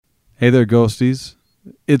Hey there, ghosties.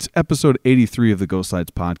 It's episode 83 of the Ghost Lights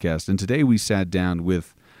podcast, and today we sat down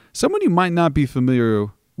with someone you might not be familiar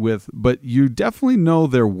with, but you definitely know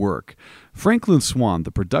their work. Franklin Swann, the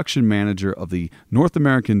production manager of the North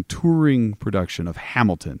American touring production of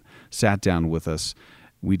Hamilton, sat down with us.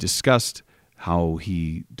 We discussed how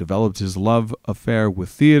he developed his love affair with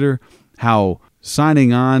theater, how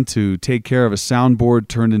signing on to take care of a soundboard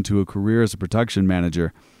turned into a career as a production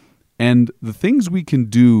manager, and the things we can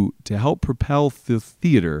do to help propel the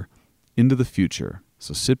theater into the future.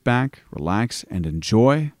 So sit back, relax, and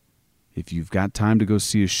enjoy. If you've got time to go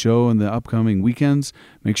see a show in the upcoming weekends,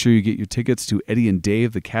 make sure you get your tickets to Eddie and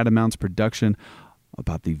Dave, the Catamounts production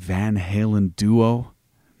about the Van Halen duo.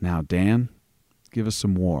 Now, Dan, give us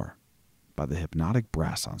some more by the Hypnotic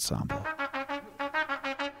Brass Ensemble.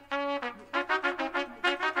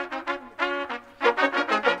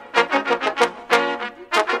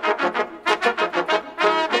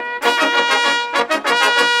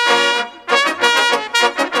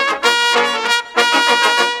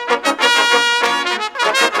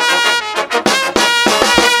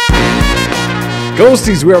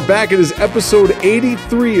 Ghosties, we are back. It is episode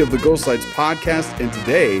 83 of the Ghost Lights podcast, and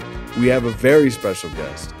today we have a very special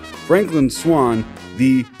guest. Franklin Swann,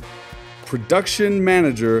 the production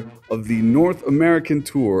manager of the North American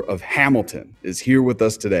tour of Hamilton, is here with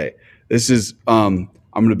us today. This is, I'm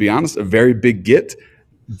going to be honest, a very big get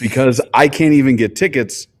because I can't even get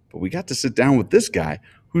tickets, but we got to sit down with this guy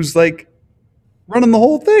who's like running the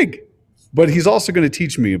whole thing. But he's also going to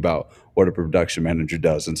teach me about what a production manager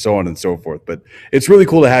does and so on and so forth. But it's really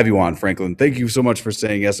cool to have you on, Franklin. Thank you so much for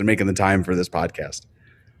saying yes and making the time for this podcast.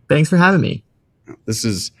 Thanks for having me. This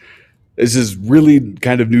is really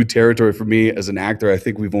kind of new territory for me as an actor. I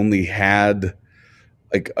think we've only had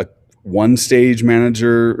like a one stage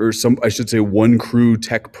manager or one crew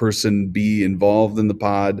tech person be involved in the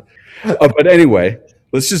pod. But anyway,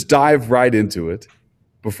 let's just dive right into it.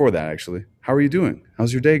 Before that, actually, how are you doing?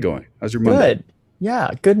 How's your day going? How's your Monday? Good.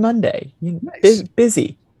 Yeah, good Monday. Nice.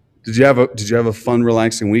 Busy. Did you have a fun,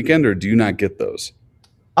 relaxing weekend, or do you not get those?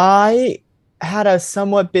 I had a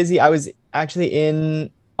somewhat busy. I was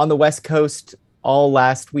actually on the West Coast all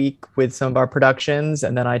last week with some of our productions,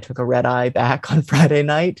 and then I took a red eye back on Friday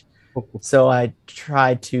night. So I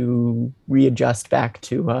tried to readjust back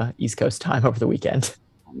to East Coast time over the weekend.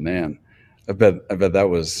 Oh, man, I bet that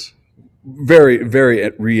was very, very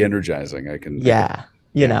re-energizing.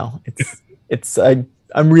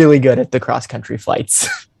 I'm really good at the cross country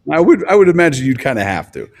flights. I would imagine you'd kind of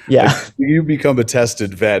have to. Yeah. Like, you become a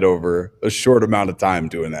tested vet over a short amount of time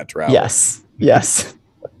doing that travel. Yes.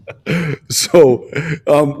 So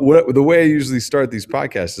the way I usually start these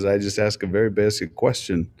podcasts is I just ask a very basic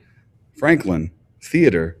question. Franklin,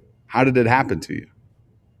 theater, how did it happen to you?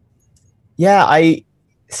 Yeah, I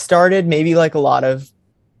started maybe like a lot of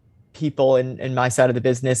people in my side of the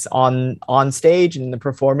business on stage and the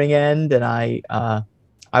performing end, and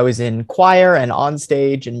I was in choir and on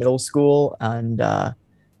stage in middle school, and at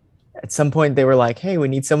some point they were like, hey, we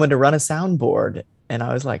need someone to run a soundboard, and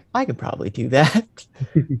I was like, I could probably do that.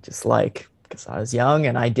 Just like, because I was young,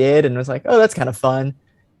 and I did, and was like, oh, that's kind of fun.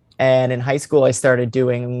 And in high school I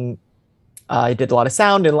did a lot of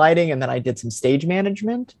sound and lighting, and then I did some stage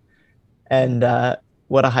management, and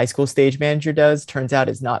what a high school stage manager does turns out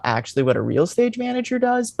is not actually what a real stage manager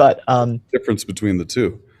does. But difference between the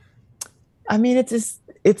two. I mean,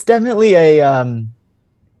 it's definitely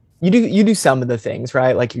you do some of the things,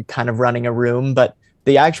 right? Like you're kind of running a room, but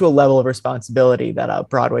the actual level of responsibility that a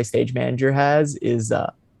Broadway stage manager has is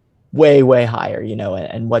way, way higher,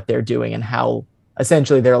 and what they're doing and how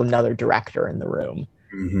essentially they're another director in the room.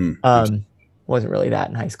 Mm-hmm. Wasn't really that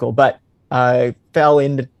in high school, but I fell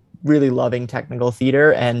into really loving technical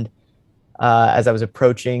theater, and as I was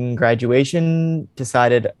approaching graduation,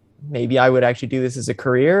 decided maybe I would actually do this as a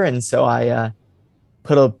career. And so I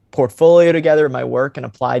put a portfolio together of my work and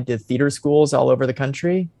applied to theater schools all over the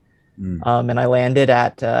country. And I landed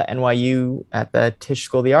at NYU at the Tisch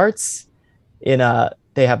School of the Arts. They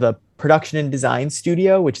have the production and design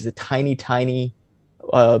studio, which is a tiny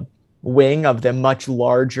wing of the much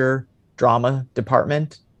larger drama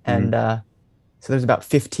department. And so there's about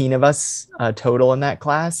 15 of us total in that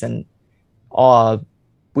class, and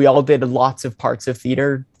we all did lots of parts of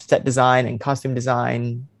theater, set design and costume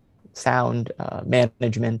design, sound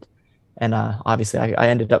management, and obviously I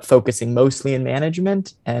ended up focusing mostly in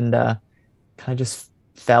management, and kind of just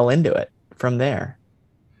fell into it from there.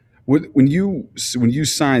 When you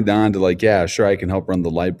signed on to like, yeah, sure, I can help run the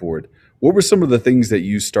light board, what were some of the things that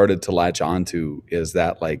you started to latch onto? Is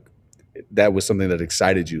that like that was something that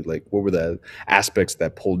excited you? Like, what were the aspects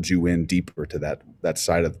that pulled you in deeper to that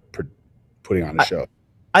side of putting on a I, show?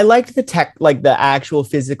 I liked the tech, like the actual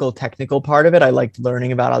physical technical part of it. I liked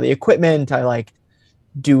learning about all the equipment. I liked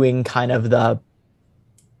doing kind of the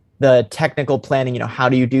technical planning. How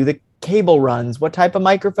do you do the cable runs? What type of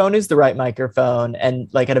microphone is the right microphone? And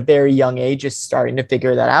like at a very young age, just starting to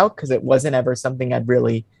figure that out because it wasn't ever something I'd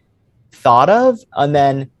really thought of. And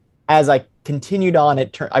then as I continued on,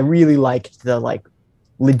 I really liked the like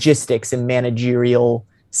logistics and managerial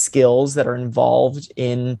skills that are involved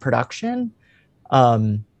in production.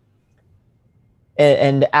 Um,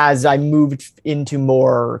 and as I moved into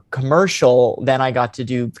more commercial, then I got to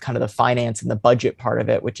do kind of the finance and the budget part of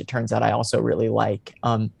it, which it turns out I also really like.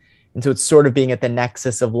 And so it's sort of being at the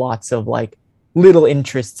nexus of lots of like little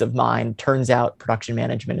interests of mine. Turns out production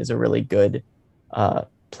management is a really good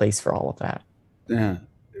place for all of that. Yeah.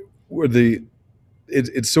 Were the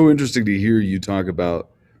it's so interesting to hear you talk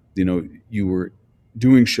about, you were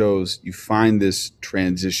doing shows, you find this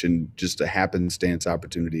transition, just a happenstance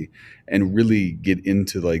opportunity, and really get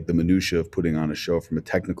into like the minutia of putting on a show from a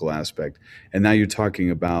technical aspect. And now you're talking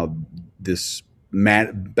about this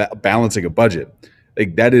balancing a budget.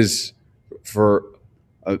 Like that is for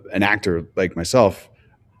an actor like myself.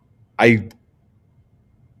 I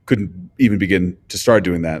couldn't even begin to start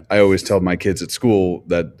doing that. I always tell my kids at school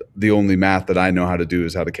that the only math that I know how to do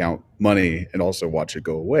is how to count money and also watch it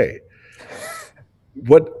go away.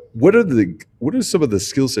 What are some of the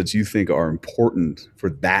skill sets you think are important for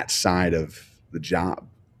that side of the job?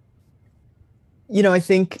 I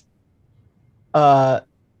think uh,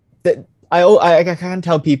 that I kind of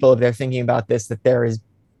tell people if they're thinking about this that there's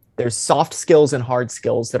soft skills and hard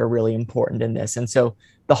skills that are really important in this. And so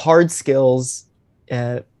the hard skills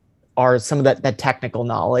uh, are some of that technical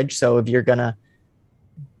knowledge. So if you're gonna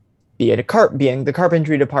be in the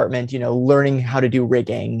carpentry department, learning how to do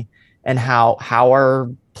rigging and how are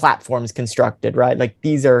platforms constructed, right? Like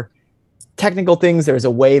these are technical things. There's a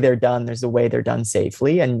way they're done. There's a way they're done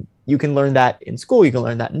safely, and you can learn that in school. You can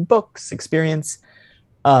learn that in books, experience,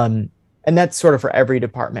 and that's sort of for every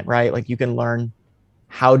department, right? Like you can learn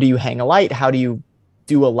how do you hang a light, how do you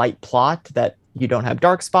do a light plot that you don't have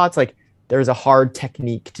dark spots. Like there's a hard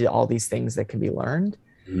technique to all these things that can be learned.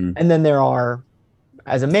 Mm-hmm. And then there are,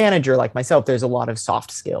 as a manager like myself, there's a lot of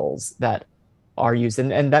soft skills that are used,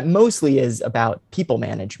 and that mostly is about people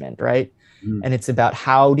management, right? Mm-hmm. And it's about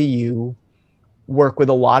how do you work with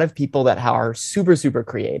a lot of people that are super super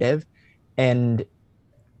creative and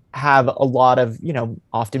have a lot of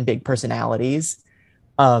often big personalities,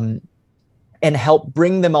 um, and help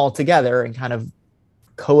bring them all together and kind of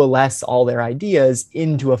coalesce all their ideas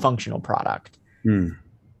into a functional product. Mm.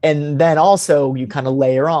 And then also you kind of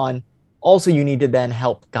layer on, also you need to then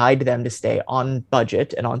help guide them to stay on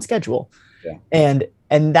budget and on schedule. Yeah.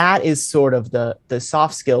 And that is sort of the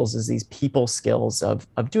soft skills, is these people skills of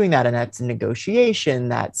doing that. And that's negotiation.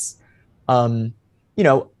 That's you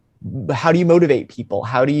know how do you motivate people?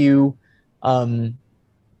 How do you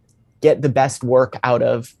get the best work out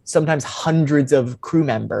of sometimes hundreds of crew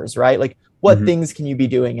members, right? Like what Mm-hmm. things can you be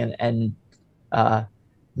doing? And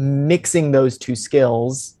mixing those two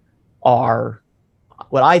skills are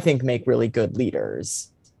what I think make really good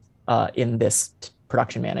leaders in this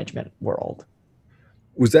production management world.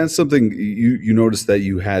 Was that something you noticed, that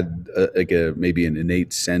you had maybe an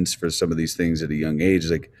innate sense for some of these things at a young age?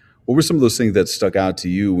 Like, what were some of those things that stuck out to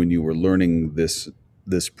you when you were learning this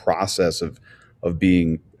process of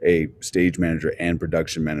being a stage manager and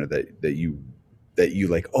production manager, that you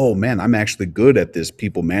like, oh man, I'm actually good at this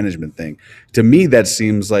people management thing? To me, that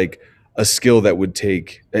seems like a skill that would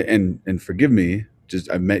take, and forgive me, just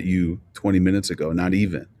I met you 20 minutes ago, not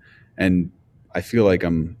even, and I feel like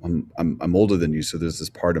I'm older than you, so there's this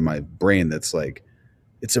part of my brain that's like,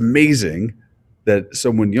 it's amazing that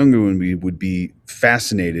someone younger than me would be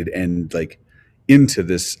fascinated and like into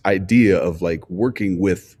this idea of like working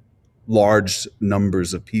with large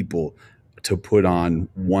numbers of people to put on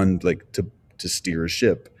one, like to steer a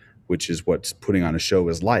ship, which is what putting on a show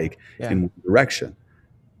is like, Yeah. in one direction.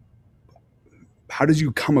 How did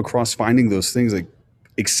you come across finding those things like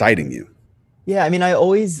exciting you? Yeah, I mean, I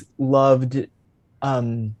always loved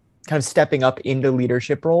kind of stepping up into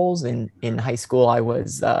leadership roles. In high school, I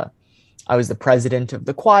was the president of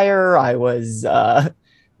the choir. I was a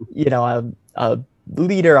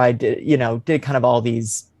leader. I did kind of all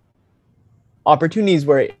these opportunities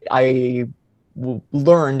where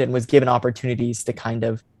learned and was given opportunities to kind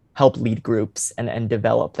of help lead groups and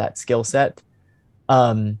develop that skill set.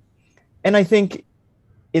 Um, and I think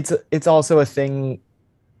it's also a thing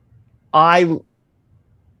I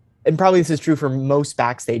and probably this is true for most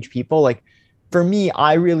backstage people, like for me,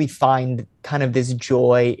 I really find kind of this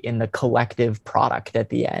joy in the collective product at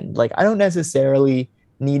the end. Like I don't necessarily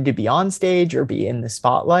need to be on stage or be in the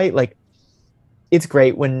spotlight. Like it's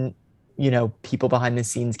great when, people behind the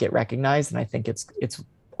scenes get recognized, and I think it's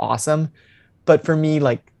awesome. But for me,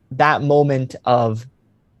 like that moment of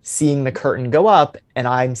seeing the curtain go up and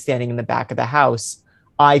I'm standing in the back of the house,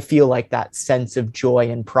 I feel like that sense of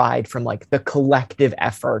joy and pride from like the collective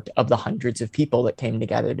effort of the hundreds of people that came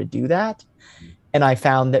together to do that. And I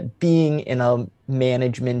found that being in a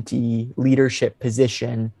managementy leadership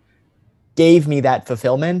position gave me that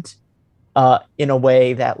fulfillment in a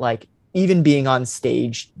way that like even being on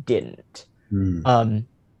stage didn't. Mm. Um,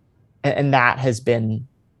 and that has been,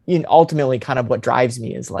 ultimately kind of what drives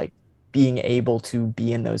me is like being able to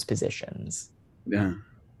be in those positions. Yeah,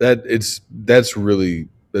 that's really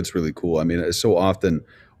cool. I mean, it's so often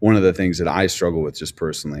one of the things that I struggle with just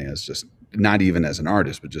personally, as just not even as an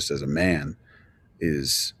artist, but just as a man,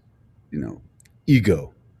 is you know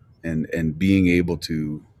ego, and being able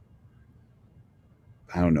to,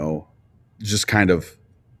 I don't know, just kind of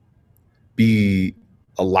be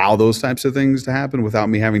allow those types of things to happen without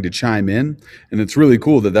me having to chime in. And it's really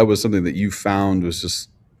cool that that was something that you found was just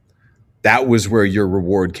that was where your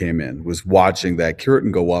reward came in, was watching that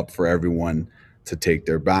curtain go up for everyone to take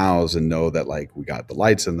their bows and know that like we got the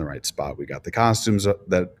lights in the right spot, we got the costumes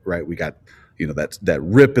that right, we got that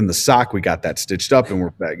rip in the sock, we got that stitched up, and we're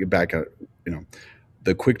back at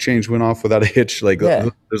the quick change went off without a hitch. Like Yeah,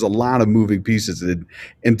 there's a lot of moving pieces,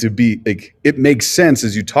 and to be like it makes sense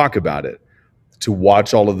as you talk about it to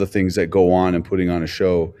watch all of the things that go on and putting on a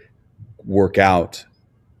show work out.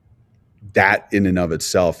 That in and of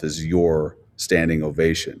itself is your standing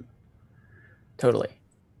ovation. totally.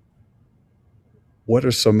 What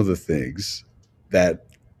are some of the things that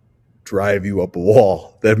drive you up a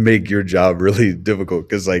wall that make your job really difficult?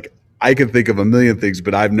 Because like I can think of a million things,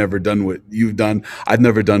 but I've never done what you've done. I've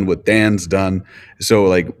never done what Dan's done. So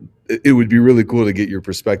like it would be really cool to get your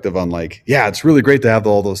perspective on like, yeah, it's really great to have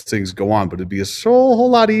all those things go on, but it'd be a whole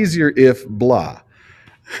lot easier if blah.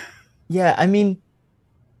 Yeah, I mean,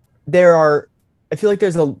 there are, I feel like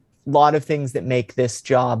there's a lot of things that make this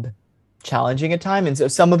job challenging at time. And so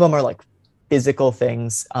some of them are like physical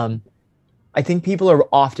things. I think people are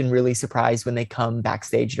often really surprised when they come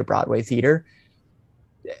backstage to Broadway theater.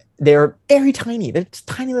 They're very tiny. They're just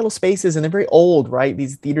tiny little spaces and they're very old, right?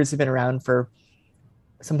 These theaters have been around for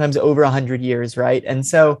sometimes over 100 years, right? And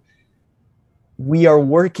so we are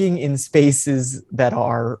working in spaces that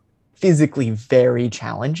are physically very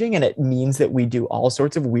challenging, and it means that we do all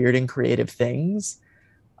sorts of weird and creative things.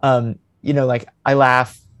 Like I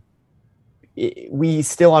laugh. We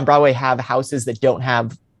still on Broadway have houses that don't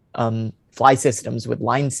have fly systems with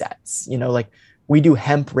line sets. Like we do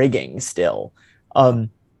hemp rigging still,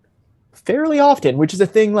 fairly often, which is a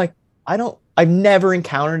thing like I've never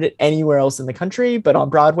encountered it anywhere else in the country, but on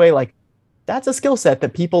Broadway, like that's a skill set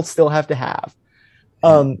that people still have to have.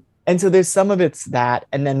 Yeah. And so there's some of it's that.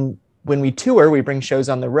 And then when we tour, we bring shows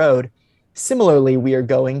on the road. Similarly, we are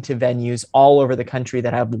going to venues all over the country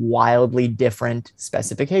that have wildly different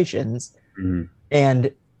specifications. Mhm.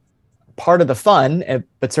 And part of the fun,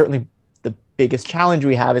 but certainly the biggest challenge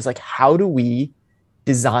we have is like, how do we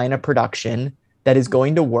design a production that is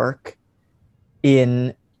going to work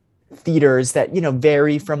in theaters that,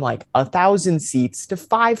 vary from like 1,000 seats to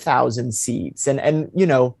 5,000 seats. And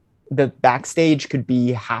the backstage could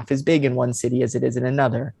be half as big in one city as it is in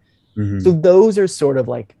another. So Mhm. those are sort of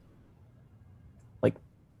like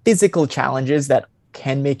physical challenges that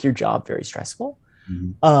can make your job very stressful.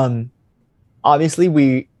 Mhm. Um, Obviously,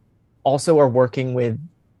 we also are working with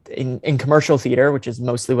in commercial theater, which is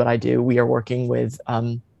mostly what I do. We are working with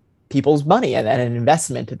people's money and an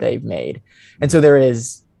investment that they've made, and so there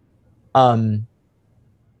is um,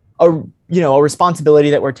 a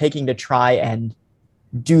responsibility that we're taking to try and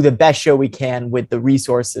do the best show we can with the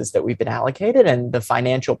resources that we've been allocated, and the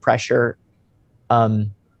financial pressure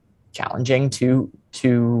um, challenging to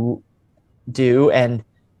do. And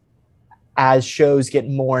as shows get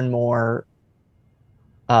more and more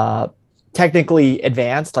uh, technically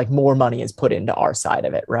advanced, like more money is put into our side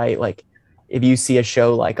of it, right? Like if you see a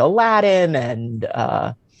show like Aladdin and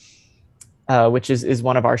which is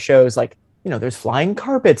one of our shows, like there's flying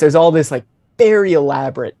carpets, there's all this like very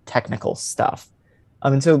elaborate technical stuff.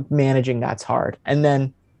 And so managing that's hard. And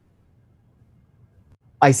then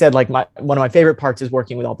I said like one of my favorite parts is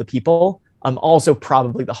working with all the people. Also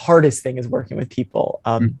probably the hardest thing is working with people.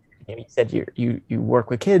 You said you work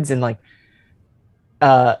with kids, and like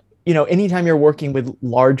anytime you're working with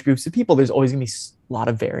large groups of people, there's always going to be a lot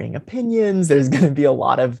of varying opinions. There's going to be a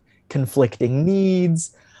lot of conflicting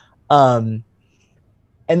needs. Um,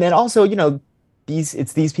 and then also,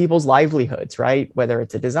 these people's livelihoods, right? Whether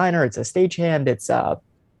it's a designer, it's a stagehand, it's a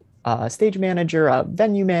stage manager, a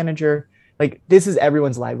venue manager. Like this is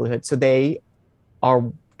everyone's livelihood. So they are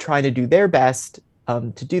trying to do their best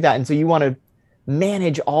to do that. And so you want to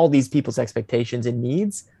manage all these people's expectations and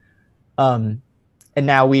needs. Um, and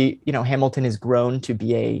now Hamilton has grown to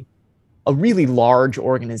be a really large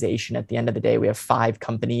organization. At the end of the day, we have 5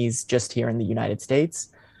 companies just here in the United States,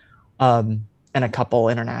 and a couple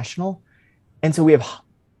international. And so we have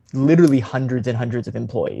literally hundreds and hundreds of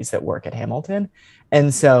employees that work at Hamilton.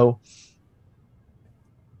 And so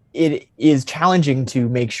it is challenging to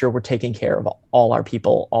make sure we're taking care of all our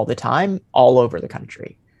people all the time, all over the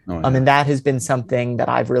country. Oh, yeah. And that has been something that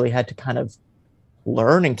I've really had to kind of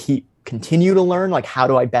learn and continue to learn, like, how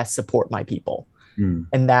do I best support my people?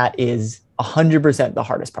 And that is 100% the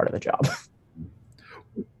hardest part of the job.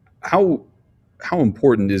 How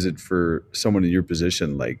important is it for someone in your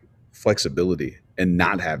position, like flexibility and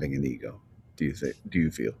not having an ego? Do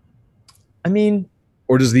you feel? I mean,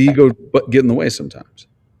 or does the ego get in the way sometimes?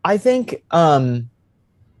 I think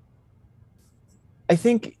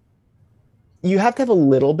you have to have a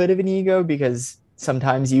little bit of an ego, because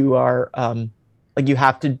sometimes you are like, you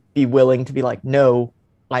have to be willing to be like, no,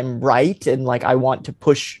 I'm right, and like I want to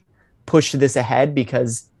push this ahead,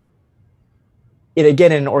 because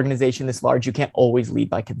again, in an organization this large, you can't always lead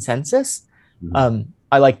by consensus.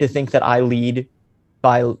 I like to think that I lead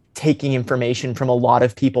by taking information from a lot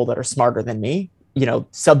of people that are smarter than me,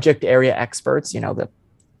 subject area experts, the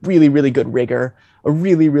really, really good rigger, a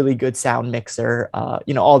really, really good sound mixer,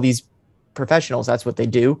 all these professionals, that's what they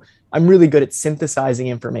do. I'm really good at synthesizing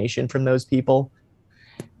information from those people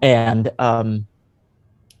and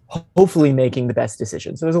hopefully making the best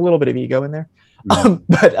decisions. So there's a little bit of ego in there.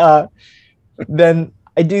 But then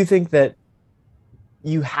I do think that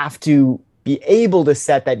you have to be able to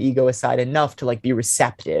set that ego aside enough to like be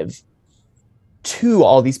receptive to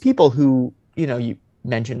all these people who, you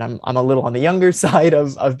mentioned I'm a little on the younger side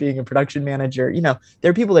of being a production manager. There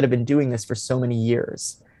are people that have been doing this for so many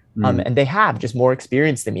years, and they have just more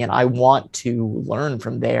experience than me. And I want to learn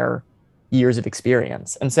from their years of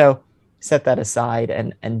experience. And so set that aside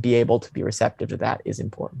and be able to be receptive to that is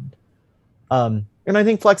important. And I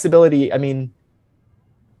think flexibility, I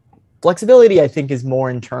think is more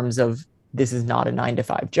in terms of, this is not a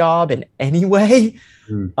 9-to-5 job in any way.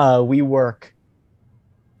 We work,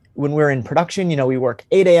 when we're in production, we work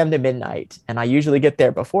 8 a.m. to midnight, and I usually get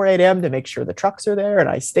there before 8 a.m. to make sure the trucks are there, and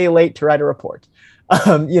I stay late to write a report.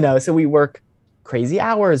 So we work crazy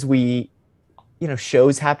hours.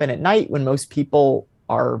 Shows happen at night when most people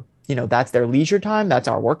are, that's their leisure time. That's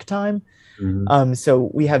our work time. So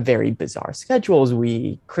we have very bizarre schedules.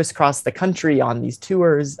 We crisscross the country on these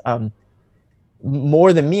tours.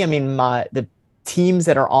 More than me, the teams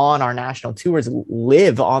that are on our national tours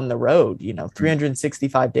live on the road,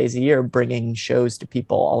 365 days a year, bringing shows to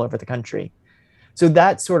people all over the country. So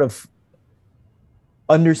that sort of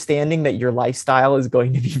understanding that your lifestyle is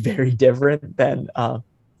going to be very different than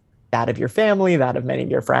that of your family, that of many of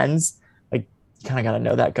your friends, like, you kind of got to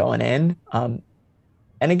know that going in.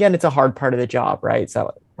 And again, it's a hard part of the job, right?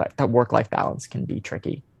 So that work-life balance can be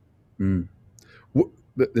tricky.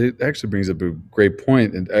 It actually brings up a great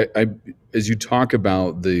point. And I as you talk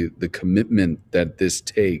about the commitment that this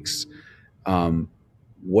takes,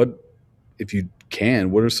 what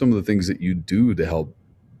are some of the things that you do to help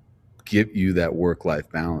get you that work-life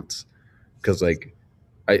balance? Because like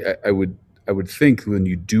I would think when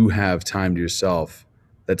you do have time to yourself,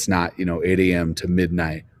 that's not 8 a.m. to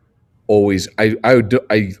midnight. Always, I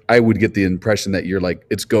would get the impression that you're like,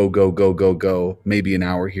 it's go, maybe an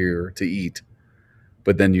hour here to eat,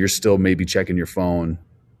 but then you're still maybe checking your phone,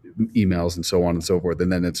 emails, and so on and so forth,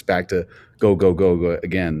 and then it's back to go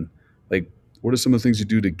again. Like, what are some of the things you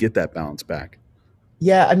do to get that balance back?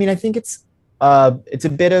 Yeah, I think it's a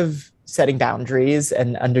bit of setting boundaries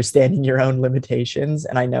and understanding your own limitations.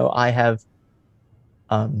 And I know I have,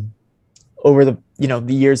 over the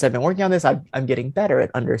years I've been working on this, I'm getting better at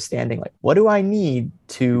understanding, like, what do I need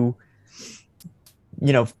to,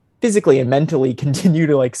 physically and mentally continue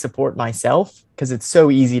to like support myself, because it's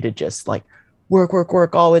so easy to just like work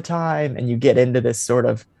all the time, and you get into this sort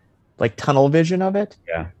of like tunnel vision of it.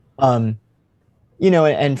 Yeah. And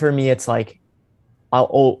for me, it's like,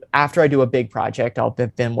 after I do a big project, I'll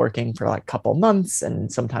have been working for like a couple months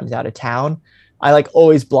and sometimes out of town. I like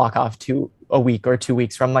always block off a week or 2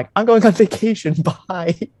 weeks from like, I'm going on vacation.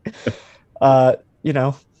 Bye.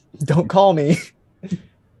 Don't call me.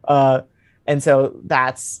 And so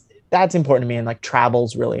that's important to me. And like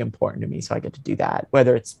travel's really important to me. So I get to do that,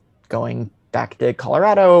 whether it's going back to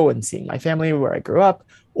Colorado and seeing my family where I grew up,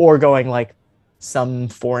 or going like some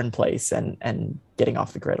foreign place and getting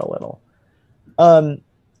off the grid a little. And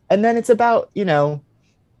then it's about,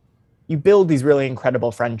 you build these really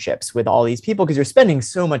incredible friendships with all these people because you're spending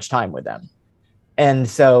so much time with them. And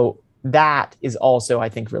so that is also, I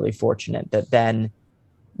think, really fortunate that then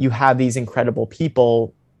you have these incredible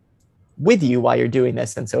people with you while you're doing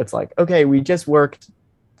this. And so it's like, okay, we just worked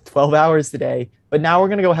 12 hours today, but now we're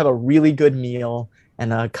going to go have a really good meal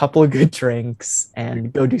and a couple of good drinks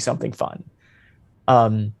and go do something fun.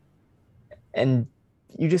 And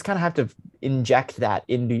you just kind of have to inject that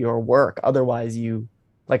into your work. Otherwise,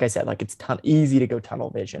 like I said, like it's easy to go tunnel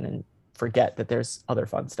vision and forget that there's other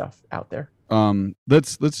fun stuff out there.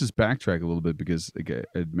 Let's just backtrack a little bit because like, I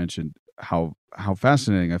had mentioned how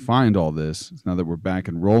fascinating I find all this. Now that we're back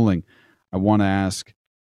and rolling, I want to ask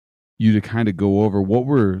you to kind of go over what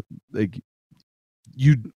were like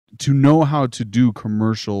you to know how to do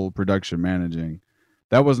commercial production managing.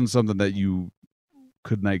 That wasn't something that you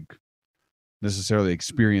could like necessarily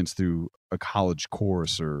experience through a college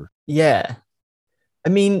course or. Yeah. I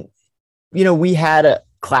mean, we had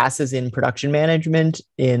classes in production management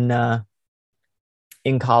in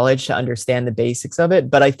college to understand the basics of it.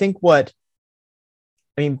 But I think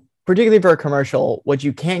particularly for a commercial, what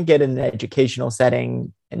you can't get in an educational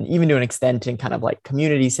setting, and even to an extent in kind of like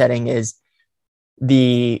community setting, is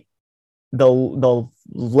the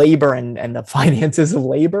labor and the finances of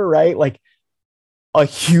labor, right? Like a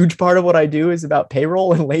huge part of what I do is about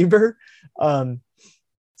payroll and labor.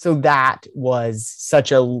 So that was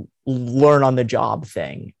such a learn on the job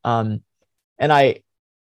thing. And I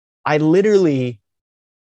literally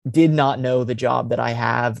did not know the job that I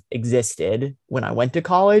have existed when I went to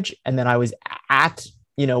college. And then I was at,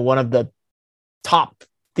 one of the top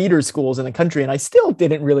theater schools in the country. And I still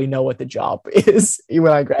didn't really know what the job is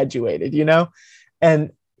when I graduated,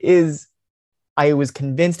 and I was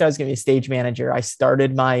convinced I was going to be a stage manager. I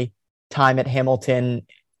started my time at Hamilton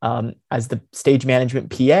as the stage management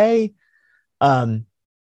PA. And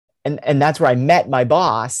that's where I met my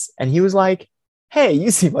boss. And he was like, hey,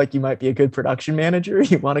 you seem like you might be a good production manager.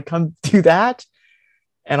 You want to come do that?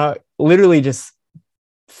 And I literally just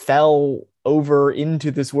fell over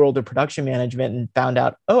into this world of production management and found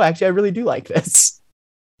out, oh, actually, I really do like this.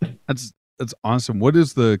 That's awesome. What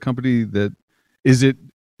is the company that is it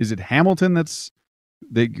Hamilton?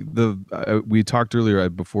 We talked earlier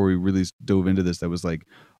before we really dove into this. That was like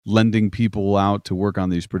lending people out to work on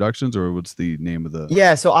these productions, or what's the name of the?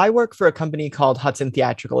 Yeah, so I work for a company called Hudson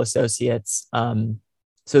Theatrical Associates.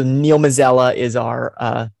 So Neil Mazzella is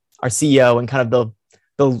our CEO and kind of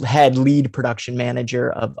the head lead production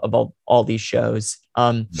manager of all these shows.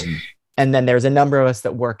 Mm-hmm. And then there's a number of us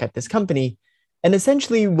that work at this company. And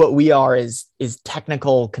essentially what we are is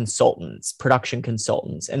technical consultants, production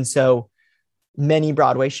consultants. And so many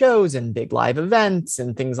Broadway shows and big live events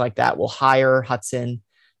and things like that will hire Hudson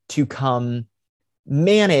to come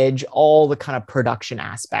manage all the kind of production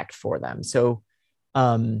aspect for them. So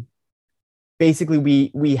basically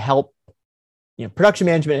we help, production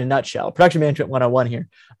management in a nutshell, production management 101 here.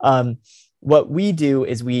 What we do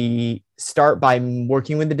is we start by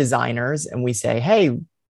working with the designers and we say, hey,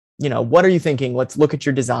 what are you thinking? Let's look at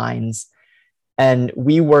your designs. And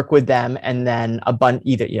we work with them and then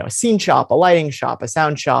either, a scene shop, a lighting shop, a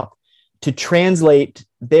sound shop to translate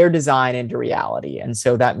their design into reality. And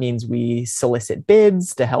so that means we solicit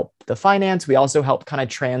bids to help the finance. We also help kind of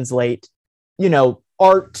translate,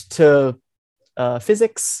 art to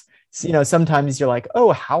physics. So, sometimes you're like,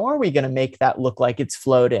 oh, how are we going to make that look like it's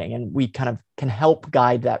floating? And we kind of can help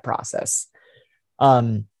guide that process.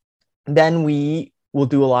 Then we will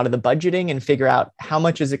do a lot of the budgeting and figure out how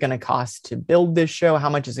much is it going to cost to build this show? How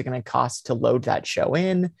much is it going to cost to load that show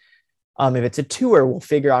in? If it's a tour, we'll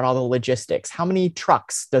figure out all the logistics. How many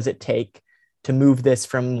trucks does it take to move this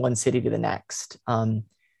from one city to the next?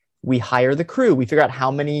 We hire the crew. We figure out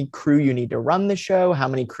how many crew you need to run the show, how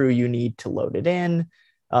many crew you need to load it in,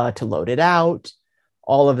 to load it out,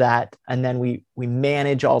 all of that. And then we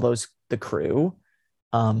manage all the crew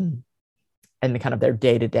and the kind of their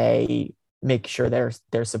day-to-day, make sure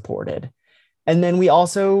they're supported. And then we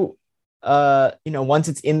also, once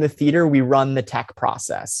it's in the theater, we run the tech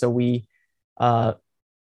process. So we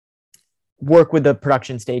work with the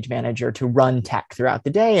production stage manager to run tech throughout the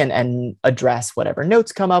day and address whatever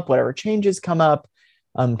notes come up, whatever changes come up,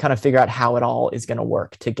 kind of figure out how it all is going to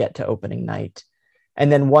work to get to opening night.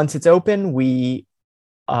 And then once it's open, we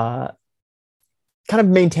kind of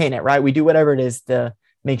maintain it, right? We do whatever it is to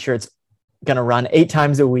make sure it's going to run 8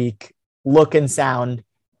 times a week, look and sound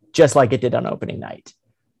just like it did on opening night.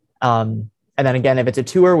 And then again, if it's a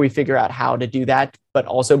tour, we figure out how to do that, but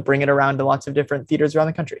also bring it around to lots of different theaters around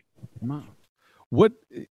the country. Wow. What,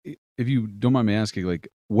 if you don't mind me asking, like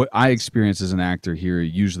what I experience as an actor here,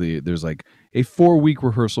 usually there's like a 4-week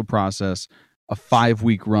rehearsal process, a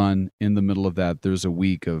 5-week run. In the middle of that, there's a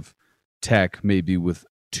week of tech, maybe with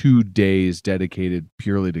 2 days dedicated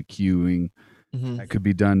purely to cueing. That could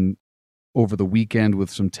be done over the weekend with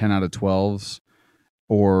some 10 out of 12s,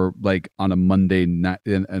 or like on a Monday night.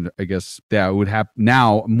 And I guess that would happen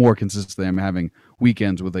now more consistently. I'm having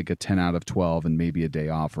weekends with like a 10 out of 12 and maybe a day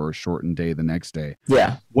off or a shortened day the next day.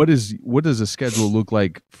 Yeah. What does a schedule look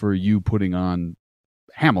like for you putting on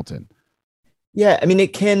Hamilton? Yeah. I mean,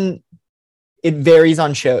 it varies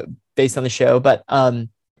on show based on the show, but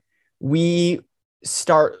we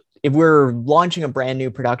start, if we're launching a brand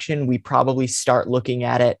new production, we probably start looking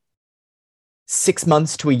at it 6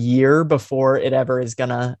 months to a year before it ever is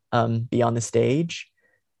gonna be on the stage,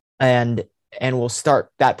 and we'll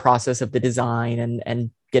start that process of the design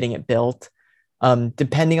and getting it built.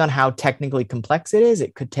 Depending on how technically complex it is,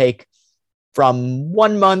 it could take from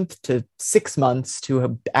 1 month to 6 months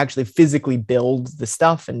to actually physically build the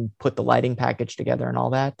stuff and put the lighting package together and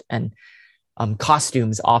all that. And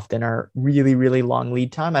costumes often are really, really long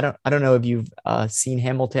lead time. I don't know if you've seen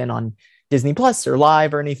Hamilton on Disney Plus or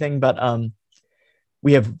live or anything, but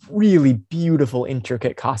we have really beautiful,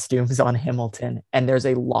 intricate costumes on Hamilton, and there's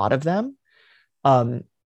a lot of them. And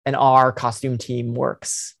our costume team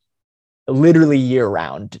works literally year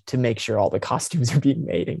round to make sure all the costumes are being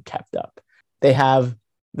made and kept up. They have,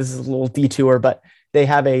 this is a little detour, but they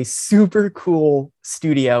have a super cool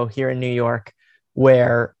studio here in New York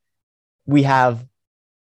where we have,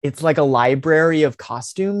 it's like a library of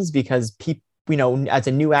costumes, because people, as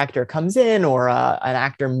a new actor comes in or an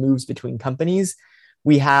actor moves between companies,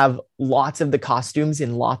 we have lots of the costumes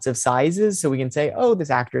in lots of sizes. So we can say, oh, this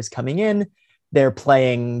actor is coming in, they're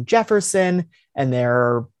playing Jefferson, and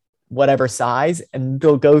they're whatever size. And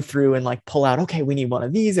they'll go through and like pull out, okay, we need one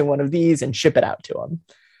of these and ship it out to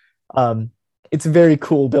them. It's a very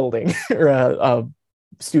cool building or a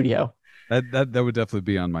studio. That would definitely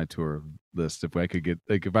be on my tour list. If I could get,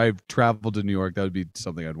 like, if I traveled to New York, that would be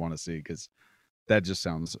something I'd want to see, because that just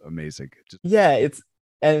sounds amazing. Yeah,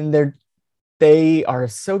 they are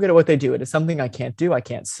so good at what they do. It is something I can't do. I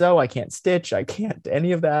can't sew, I can't stitch, I can't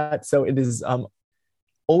any of that. So it is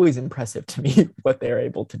always impressive to me what they're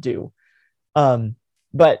able to do.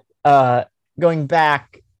 But going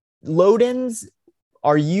back, load-ins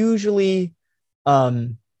are usually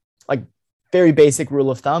like very basic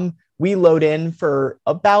rule of thumb. We load in for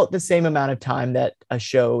about the same amount of time that a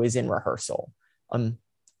show is in rehearsal.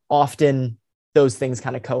 Often those things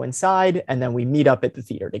kind of coincide, and then we meet up at the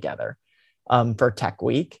theater together for Tech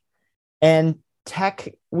Week. And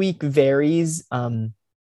Tech Week varies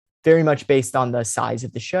very much based on the size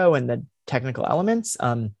of the show and the technical elements.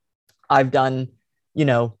 I've done,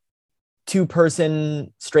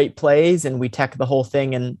 2-person straight plays, and we tech the whole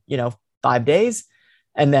thing in, 5 days.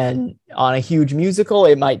 And then on a huge musical,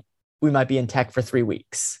 we might be in tech for 3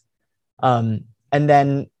 weeks. And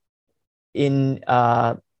then in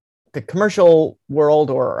the commercial world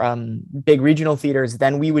or big regional theaters,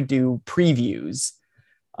 then we would do previews,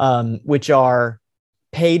 which are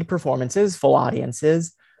paid performances, full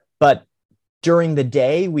audiences. But during the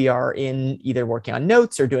day, we are in either working on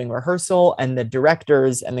notes or doing rehearsal, and the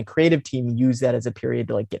directors and the creative team use that as a period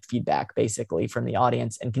to like get feedback basically from the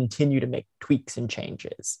audience and continue to make tweaks and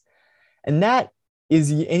changes. And that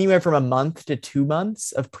is anywhere from a month to 2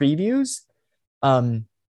 months of previews. And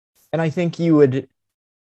I think you would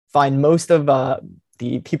find most of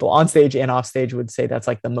the people on stage and off stage would say that's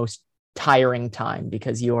like the most tiring time,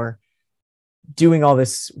 because you're doing all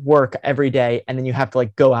this work every day, and then you have to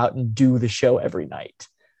like go out and do the show every night.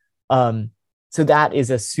 So that is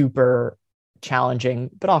a super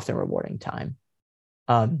challenging, but often rewarding time.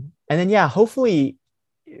 And then, yeah, hopefully,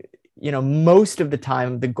 most of the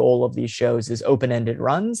time, the goal of these shows is open-ended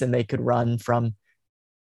runs, and they could run from,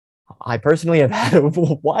 I personally have had a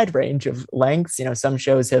wide range of lengths. Some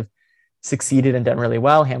shows have succeeded and done really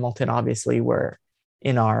well. Hamilton, obviously, we're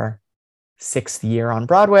in our 6th year on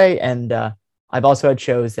Broadway, and I've also had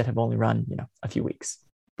shows that have only run, a few weeks.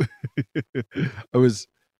 I was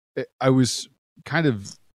kind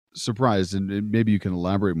of surprised, and maybe you can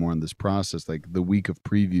elaborate more on this process, like the week of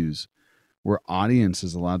previews, where audience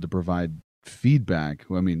is allowed to provide feedback.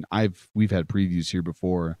 I mean, we've had previews here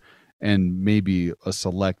before, and maybe a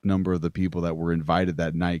select number of the people that were invited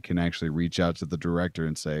that night can actually reach out to the director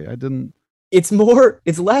and say, it's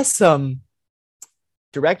less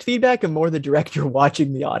direct feedback and more the director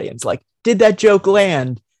watching the audience. Like, did that joke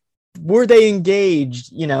land? Were they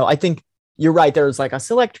engaged? I think, you're right. There's like a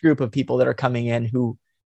select group of people that are coming in who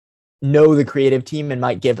know the creative team and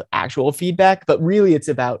might give actual feedback, but really it's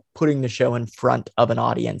about putting the show in front of an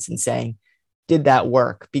audience and saying, did that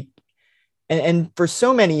work? And for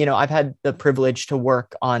so many, I've had the privilege to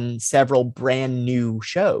work on several brand new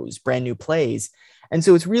shows, brand new plays. And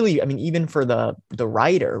so it's really, I mean, even for the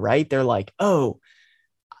writer, right? They're like, oh,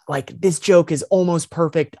 like this joke is almost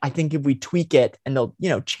perfect. I think if we tweak it, and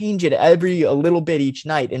they'll, change it a little bit each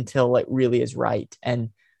night until it really is right. And,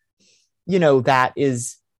 that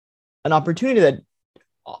is an opportunity that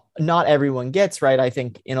not everyone gets, right? I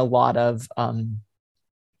think in a lot of,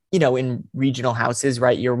 in regional houses,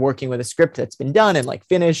 right? You're working with a script that's been done and like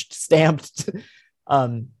finished, stamped.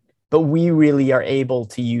 But we really are able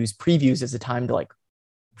to use previews as a time to like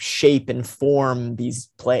shape and form these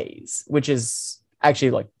plays, which is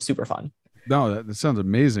actually like super fun. No, that sounds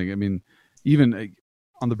amazing. I mean, even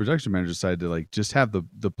on the production manager side, to like just have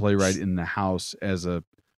the playwright in the house as a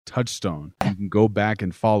touchstone you can go back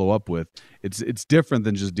and follow up with. It's different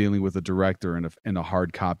than just dealing with a director and a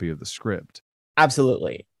hard copy of the script.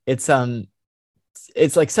 Absolutely. It's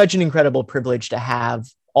like such an incredible privilege to have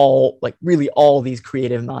all these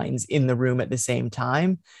creative minds in the room at the same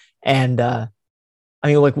time. And I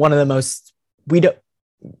mean, like one of the most,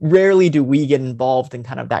 rarely do we get involved in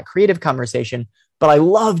kind of that creative conversation, but I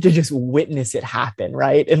love to just witness it happen,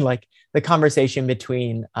 right? And like the conversation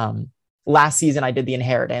between last season I did The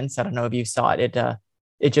Inheritance. I don't know if you saw it.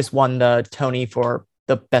 It just won the Tony for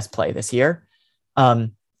the best play this year.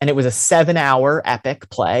 And it was a 7-hour epic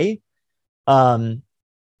play. Yeah.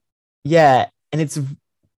 And it's a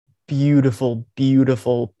beautiful,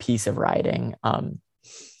 beautiful piece of writing.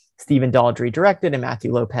 Stephen Daldry directed and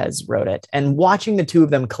Matthew Lopez wrote it. And watching the two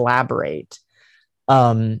of them collaborate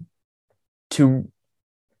to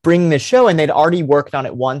bring the show, and they'd already worked on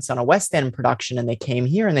it once on a West End production, and they came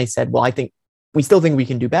here and they said, well, we still think we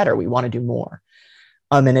can do better. We want to do more.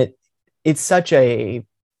 And it's such a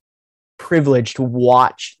privilege to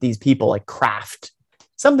watch these people like craft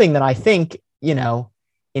something that I think,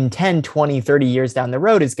 in 10, 20, 30 years down the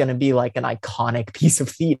road is going to be like an iconic piece of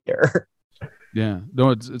theater. Yeah,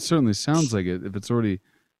 no, it certainly sounds like it. If it's already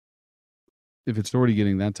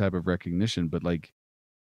getting that type of recognition, but like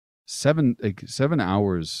 7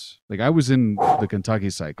 hours, like I was in the Kentucky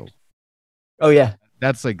cycle. Oh yeah,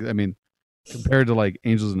 that's like, I mean, compared to like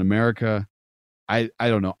Angels in America, I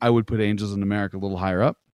don't know. I would put Angels in America a little higher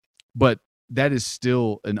up, but that is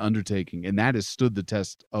still an undertaking, and that has stood the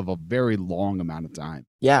test of a very long amount of time.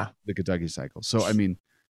 Yeah, the Kentucky cycle. So I mean,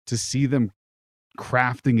 to see them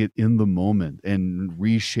crafting it in the moment and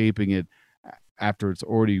reshaping it after it's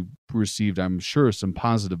already received, I'm sure, some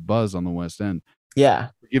positive buzz on the West End. Yeah.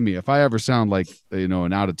 Forgive me if I ever sound like,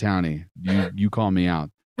 an out of townie. You call me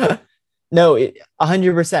out. No,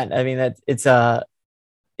 100%. I mean, it's a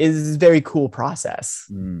very cool process.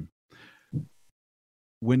 Mm.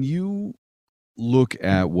 When you look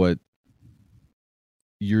at what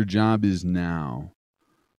your job is now,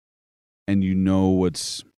 and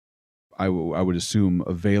what's I would assume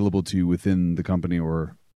available to you within the company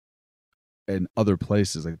or in other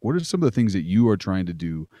places, like what are some of the things that you are trying to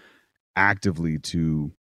do actively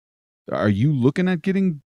are you looking at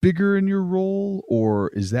getting bigger in your role, or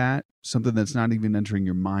is that something that's not even entering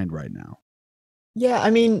your mind right now? Yeah,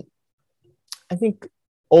 I mean, I think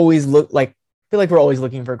feel like we're always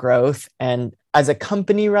looking for growth. And as a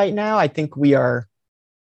company right now, I think we are,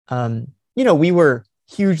 we were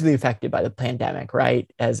hugely affected by the pandemic,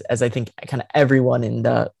 right? As I think kind of everyone in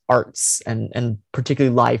the arts and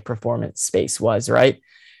particularly live performance space was, right?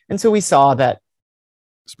 And so we saw that,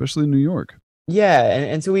 especially in New York. Yeah.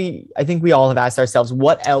 And so I think we all have asked ourselves,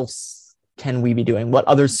 what else can we be doing? What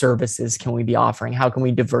other services can we be offering? How can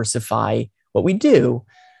we diversify what we do?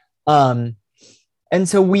 And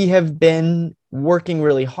so we have been working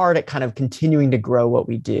really hard at kind of continuing to grow what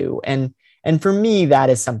we do. And for me, that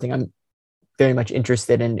is something I'm very much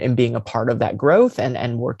interested in being a part of that growth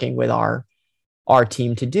and working with our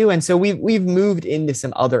team to do. And so we've moved into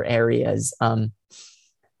some other areas. I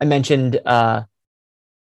mentioned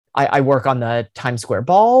I work on the Times Square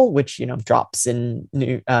Ball, which drops in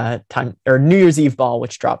New Year's Eve Ball,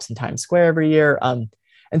 which drops in Times Square every year.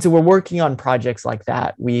 And so we're working on projects like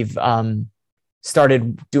that. We've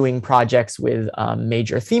started doing projects with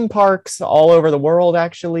major theme parks all over the world,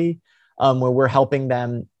 actually, where we're helping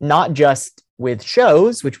them not just with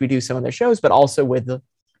shows, which we do some of their shows, but also with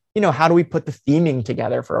how do we put the theming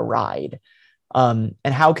together for a ride, and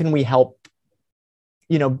how can we help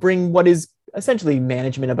bring what is essentially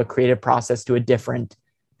management of a creative process to a different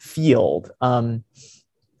field.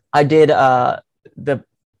 I did the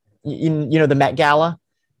Met Gala.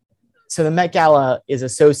 So the Met Gala is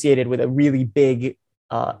associated with a really big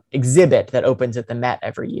exhibit that opens at the Met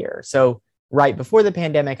every year. So right before the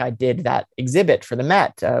pandemic, I did that exhibit for the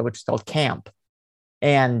Met, which is called Camp.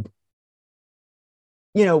 And,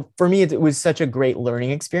 for me, it was such a great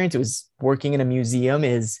learning experience. It was working in a museum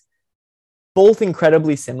is both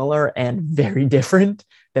incredibly similar and very different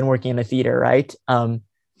than working in a theater, right?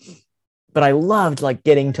 But I loved like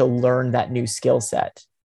getting to learn that new skill set.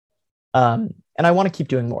 And I want to keep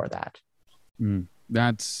doing more of that.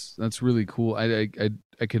 That's really cool. I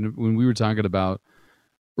can, when we were talking about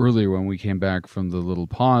earlier, when we came back from the little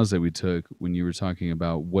pause that we took, when you were talking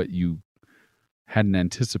about what you had an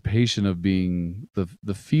anticipation of being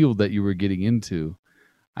the field that you were getting into,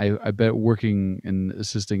 I bet working and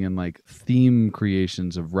assisting in like theme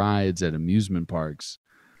creations of rides at amusement parks,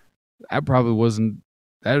 that probably wasn't,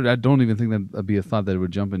 I don't even think that'd be a thought that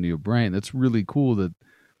would jump into your brain. That's really cool that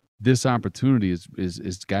this opportunity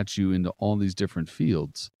is got you into all these different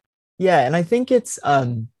fields. Yeah, and I think it's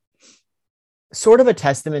sort of a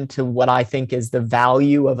testament to what I think is the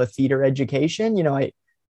value of a theater education.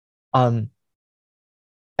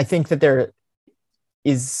 I think that there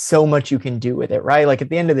is so much you can do with it, right? Like at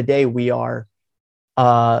the end of the day, we're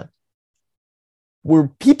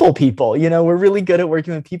people, we're really good at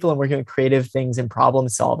working with people and working with creative things and problem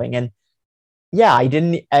solving. And yeah, I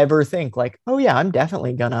didn't ever think like, oh yeah, I'm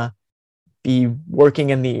definitely gonna be working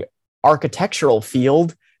in the architectural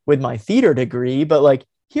field with my theater degree, but like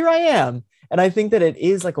here I am. And I think that it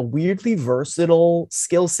is like a weirdly versatile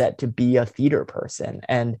skill set to be a theater person.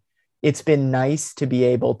 And it's been nice to be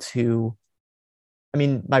able to, I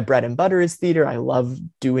mean, my bread and butter is theater. I love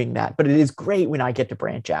doing that, but it is great when I get to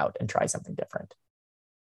branch out and try something different.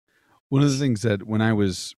 One of the things that when I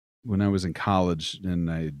was in college and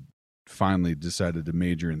I finally decided to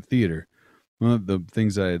major in theater, one of the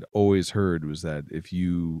things I had always heard was that if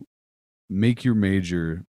you make your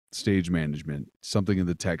major stage management, something in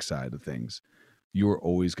the tech side of things, you're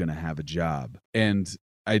always going to have a job. And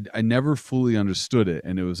I never fully understood it.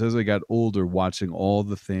 And it was as I got older, watching all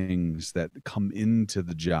the things that come into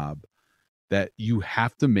the job that you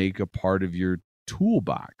have to make a part of your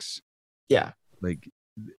toolbox. Yeah. Like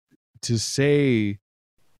to say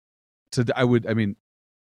to,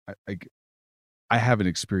 I haven't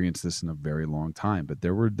experienced this in a very long time, but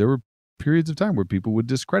there were periods of time where people would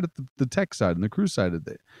discredit the tech side and the crew side of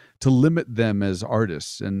it to limit them as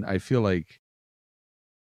artists. And I feel like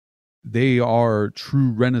they are true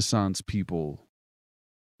Renaissance people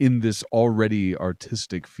in this already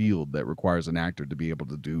artistic field that requires an actor to be able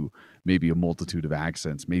to do maybe a multitude of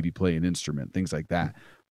accents, maybe play an instrument, things like that.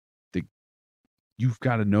 You've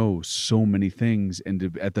got to know so many things and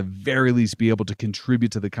to, at the very least, be able to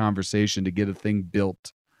contribute to the conversation to get a thing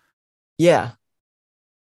built. Yeah.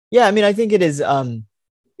 Yeah. I mean, I think it is an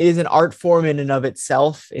art form in and of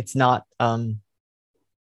itself. It's not,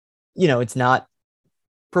 it's not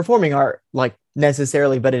performing art like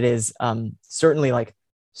necessarily, but it is certainly like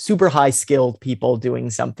super high skilled people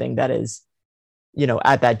doing something that is,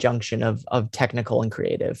 at that junction of technical and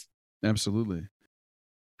creative. Absolutely.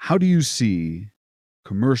 How do you see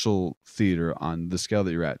commercial theater on the scale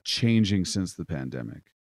that you're at changing since the pandemic?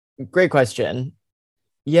 Great question.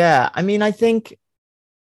 Yeah. I mean, I think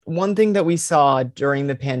one thing that we saw during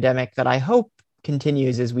the pandemic that I hope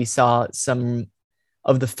continues is we saw some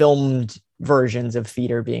of the filmed versions of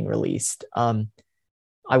theater being released.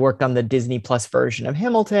 I worked on the Disney Plus version of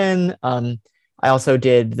Hamilton. I also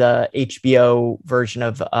did the HBO version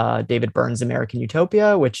of David Byrne's American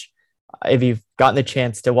Utopia, which if you've gotten the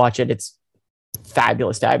chance to watch it, it's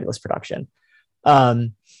fabulous production.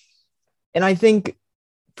 And I think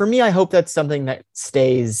for me, I hope that's something that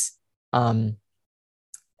stays and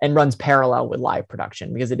runs parallel with live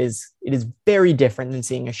production, because it is very different than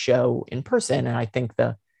seeing a show in person. And I think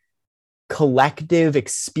the collective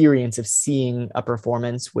experience of seeing a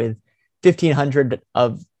performance with 1,500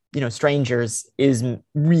 of strangers is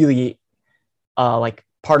really like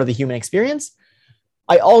part of the human experience.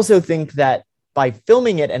 I also think that by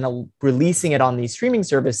filming it and releasing it on these streaming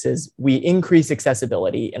services, we increase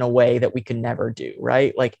accessibility in a way that we could never do,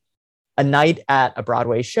 right? Like a night at a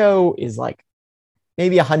Broadway show is like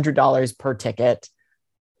maybe $100 per ticket.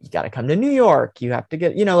 You got to come to New York. You have to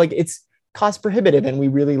get, like it's cost prohibitive, and we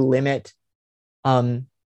really limit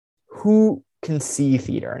who can see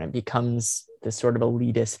theater, and it becomes this sort of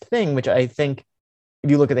elitist thing, which I think if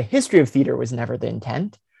you look at the history of theater was never the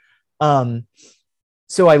intent.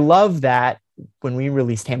 So I love that when we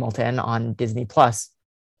released Hamilton on Disney Plus,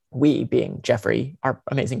 we being Jeffrey, our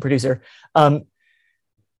amazing producer,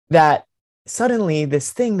 that suddenly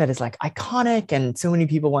this thing that is like iconic and so many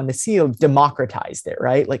people wanted to see democratized it,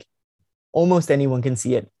 right? Like almost anyone can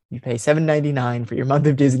see it. You pay $7.99 for your month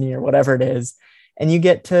of Disney or whatever it is, and you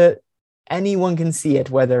get to anyone can see it,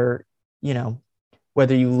 whether you know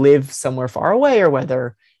whether you live somewhere far away or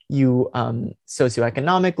whether you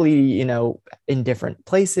socioeconomically, in different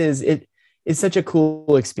places. It is such a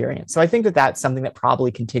cool experience. So I think that that's something that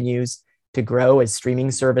probably continues to grow as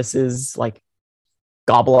streaming services like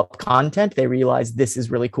gobble up content. They realize this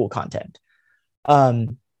is really cool content. I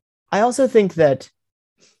also think that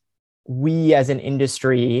we as an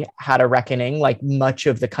industry had a reckoning, like much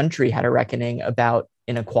of the country had a reckoning about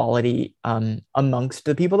inequality amongst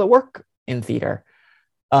the people that work in theater.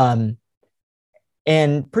 Um,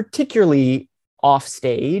 and particularly off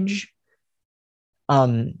stage,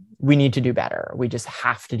 we need to do better. We just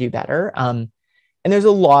have to do better. And there's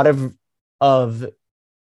a lot of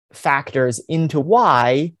factors into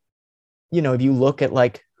why, if you look at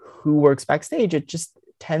like who works backstage, it just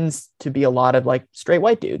tends to be a lot of like straight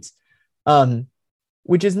white dudes,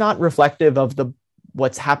 which is not reflective of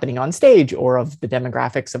what's happening on stage or of the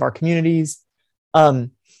demographics of our communities.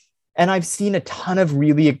 And I've seen a ton of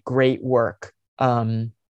really great work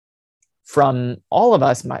from all of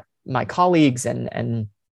us, my colleagues and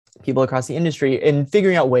people across the industry, in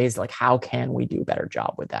figuring out ways like how can we do a better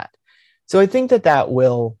job with that. So I think that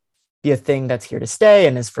will be a thing that's here to stay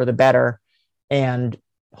and is for the better, and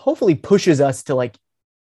hopefully pushes us to like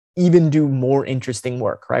even do more interesting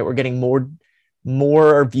work, right? We're getting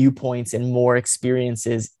more viewpoints and more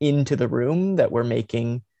experiences into the room that we're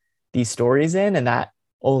making these stories in, and that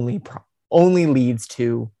only leads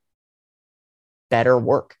to better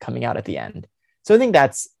work coming out at the end. So I think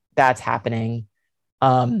that's happening.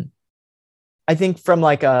 I think from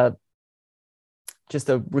like just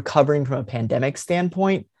a recovering from a pandemic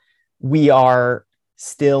standpoint, we are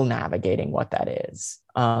still navigating what that is.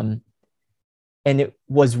 And it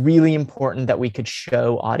was really important that we could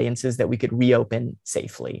show audiences that we could reopen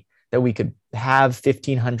safely, that we could have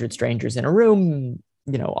 1,500 strangers in a room,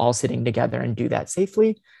 all sitting together and do that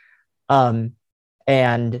safely.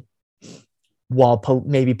 And while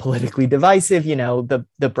maybe politically divisive,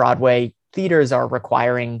 the Broadway theaters are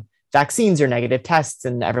requiring vaccines or negative tests,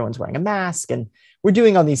 and everyone's wearing a mask. And we're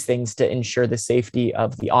doing all these things to ensure the safety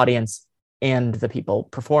of the audience and the people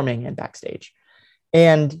performing and backstage.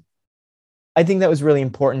 And I think that was really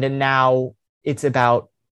important. And now it's about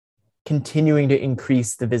continuing to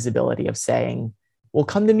increase the visibility of saying, well,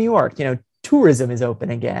 come to New York, tourism is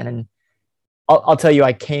open again. And I'll tell you,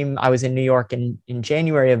 I was in New York in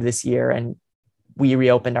January of this year, and we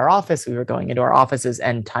reopened our office. We were going into our offices,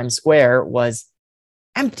 and Times Square was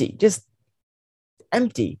empty, just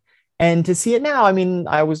empty. And to see it now, I mean,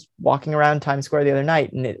 I was walking around Times Square the other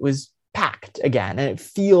night and it was packed again. And it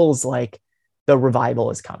feels like the revival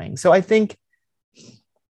is coming. So I think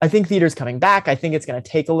theater's coming back. I think it's going to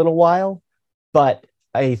take a little while, but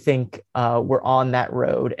I think we're on that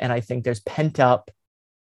road. And I think there's pent up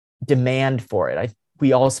demand for it.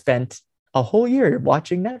 We all spent a whole year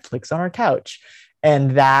watching Netflix on our couch,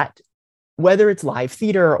 and that, whether it's live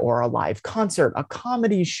theater or a live concert, a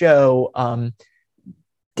comedy show,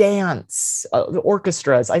 dance, the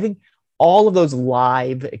orchestras, I think all of those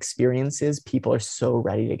live experiences, people are so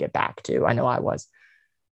ready to get back to. I know I was.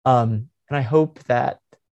 And I hope that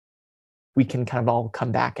we can kind of all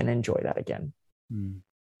come back and enjoy that again.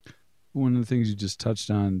 One of the things you just touched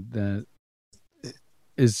on that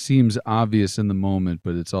seems obvious in the moment,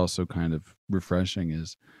 but it's also kind of refreshing,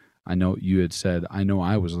 is I know you had said, I know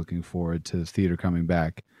I was looking forward to the theater coming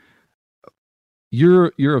back.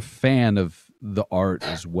 You're a fan of the art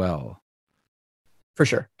as well. For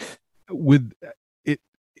sure. With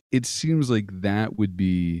it seems like that would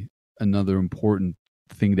be another important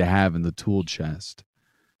thing to have in the tool chest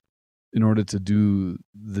in order to do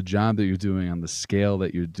the job that you're doing on the scale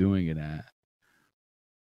that you're doing it at.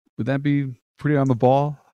 Would that be pretty on the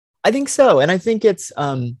ball? I think so. And I think it's,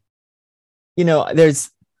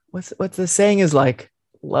 there's what's the saying is like,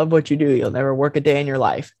 love what you do, you'll never work a day in your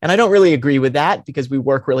life. And I don't really agree with that because we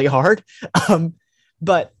work really hard.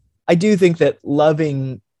 But I do think that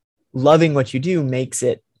loving what you do makes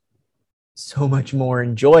it so much more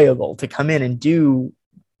enjoyable to come in and do,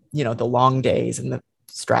 the long days and the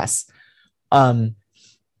stress. And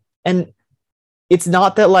it's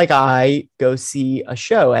not that like I go see a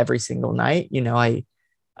show every single night. I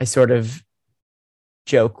sort of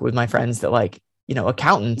joke with my friends that like,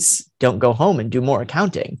 accountants don't go home and do more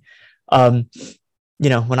accounting. When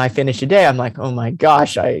I finish a day, I'm like, oh my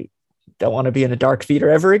gosh, I don't want to be in a dark theater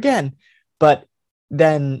ever again. But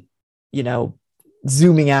then,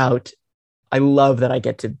 zooming out, I love that I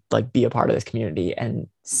get to like be a part of this community and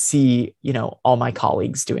see, all my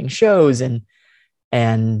colleagues doing shows and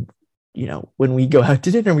when we go out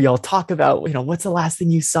to dinner, we all talk about, what's the last thing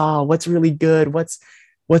you saw? What's really good? What's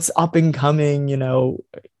up and coming.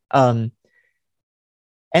 Um,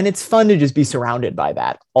 and it's fun to just be surrounded by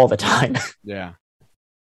that all the time. Yeah.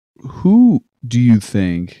 Who do you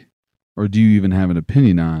think, or do you even have an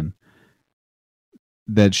opinion on,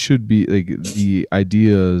 that should be like the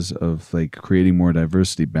ideas of like creating more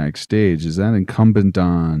diversity backstage? Is that incumbent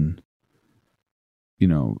on, you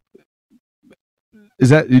know, is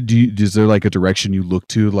there like a direction you look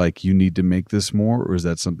to, like you need to make this more, or is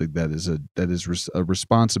that something that is a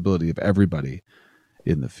responsibility of everybody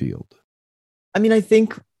in the field? I mean, I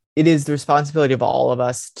think it is the responsibility of all of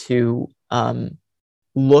us to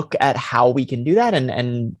look at how we can do that,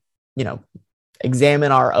 and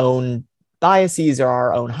examine our own biases or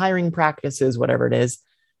our own hiring practices, whatever it is.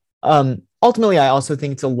 Ultimately, I also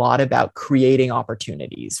think it's a lot about creating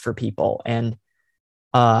opportunities for people. And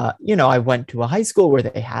I went to a high school where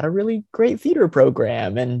they had a really great theater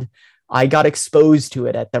program, and I got exposed to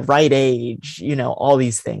it at the right age, all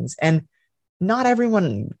these things. And not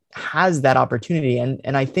everyone has that opportunity.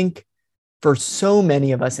 And I think for so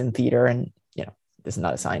many of us in theater, and, this is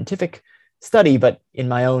not a scientific study, but in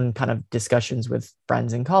my own kind of discussions with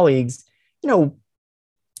friends and colleagues,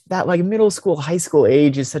 that like middle school, high school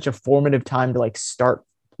age is such a formative time to like start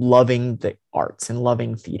loving the arts and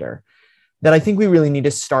loving theater, that I think we really need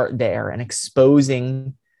to start there and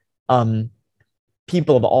exposing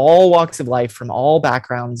people of all walks of life, from all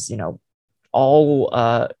backgrounds, all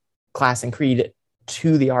class and creed,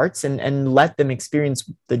 to the arts, and let them experience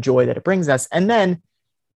the joy that it brings us, and then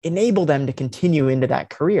enable them to continue into that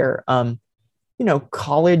career.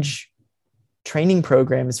 College training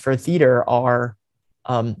programs for theater are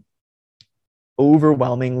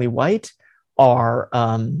overwhelmingly white,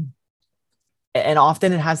 and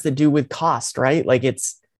often it has to do with cost, right? Like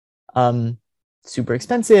it's super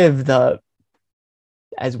expensive.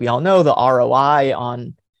 As we all know, the ROI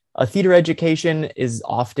on a theater education is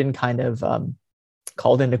often kind of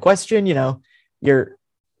called into question. Your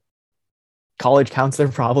college counselor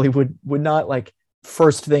probably would not like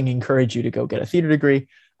first thing encourage you to go get a theater degree.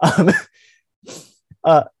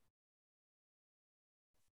 Uh,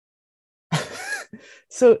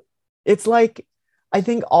 so it's like, I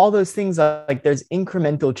think all those things are like, there's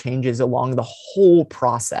incremental changes along the whole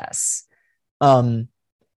process. And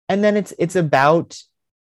then it's about,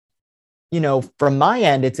 from my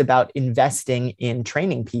end, it's about investing in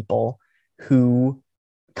training people who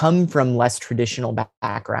come from less traditional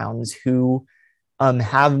backgrounds, who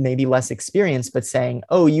have maybe less experience, but saying,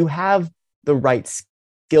 oh, you have the right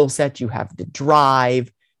skill set, you have the drive,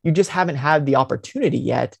 you just haven't had the opportunity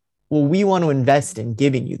yet. Well, we want to invest in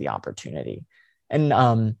giving you the opportunity.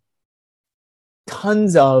 And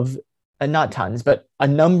tons of, not tons, but a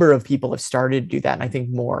number of people have started to do that. And I think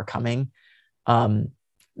more are coming.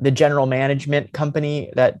 The general management company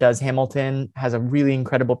that does Hamilton has a really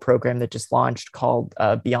incredible program that just launched called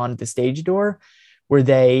Beyond the Stage Door, where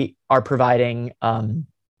they are providing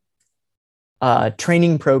a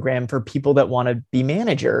training program for people that want to be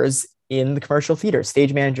managers in the commercial theater,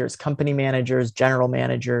 stage managers, company managers, general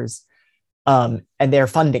managers, and they're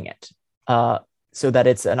funding it so that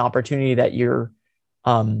it's an opportunity that you're,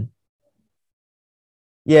 beyond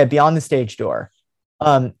the stage door.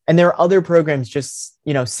 And there are other programs just,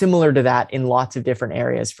 similar to that in lots of different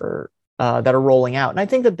areas for that are rolling out. And I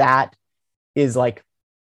think that is like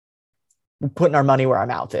putting our money where our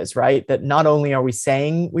mouth is, right? That not only are we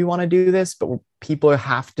saying we want to do this, but people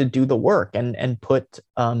have to do the work and put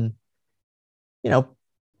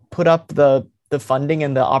up the funding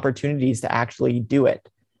and the opportunities to actually do it.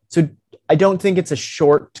 So I don't think it's a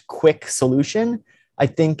short, quick solution. I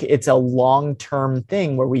think it's a long-term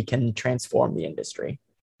thing where we can transform the industry.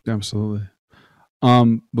 Absolutely.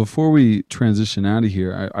 Before we transition out of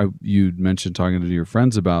here, you mentioned talking to your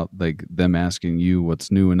friends about like them asking you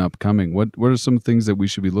what's new and upcoming. What are some things that we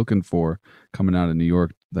should be looking for coming out of New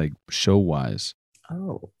York, like show wise?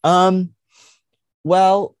 Well,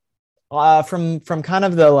 from kind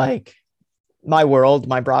of the like my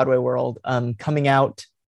Broadway world, coming out,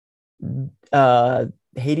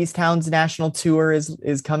 Hadestown's national tour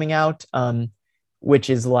is coming out,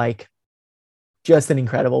 which is like just an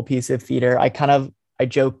incredible piece of theater. I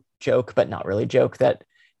joke, but not really joke, that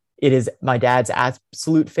it is my dad's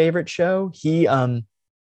absolute favorite show. He,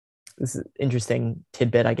 this is an interesting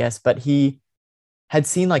tidbit, I guess, but he had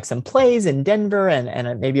seen like some plays in Denver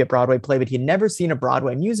and maybe a Broadway play, but he'd never seen a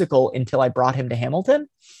Broadway musical until I brought him to Hamilton.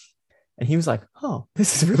 And he was like, oh,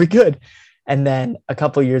 this is really good. And then a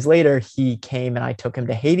couple of years later, he came and I took him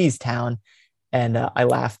to Hadestown, and I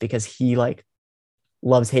laughed because he like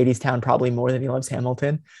loves Hadestown probably more than he loves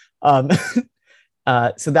Hamilton. Um,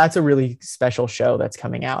 so that's a really special show that's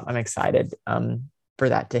coming out. I'm excited for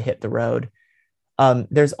that to hit the road.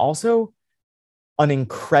 There's also an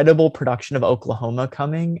incredible production of Oklahoma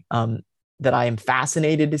coming that I am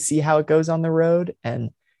fascinated to see how it goes on the road. And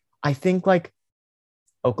I think like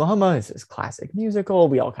Oklahoma is this classic musical.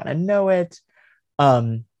 We all kind of know it.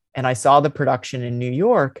 And I saw the production in New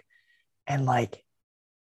York and like,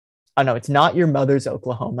 oh no, it's not Your Mother's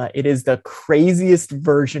Oklahoma. It is the craziest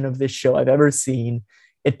version of this show I've ever seen.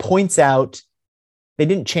 It points out they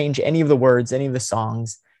didn't change any of the words, any of the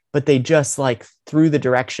songs, but they just like through the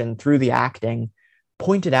direction, through the acting,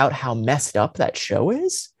 pointed out how messed up that show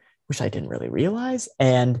is, which I didn't really realize.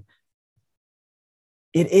 And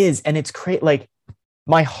it is, and it's crazy. Like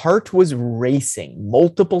my heart was racing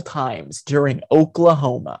multiple times during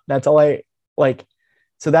Oklahoma. That's all I like.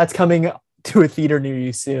 So that's coming to a theater near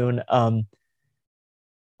you soon.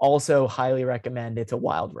 Also highly recommend. It's a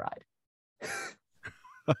wild ride.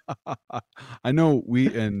 I know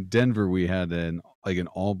we in Denver we had an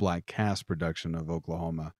all black cast production of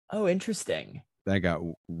Oklahoma Oh, interesting. that got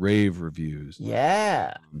rave reviews.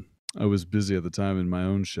 Yeah. I was busy at the time in my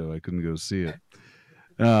own show. I couldn't go see it.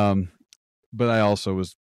 But I also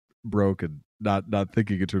was broke and not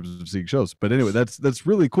thinking in terms of seeing shows. But anyway, that's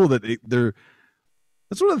really cool that they're.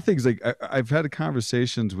 That's one of the things. Like I've had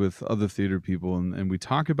conversations with other theater people, and we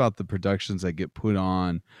talk about the productions that get put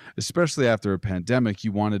on, especially after a pandemic.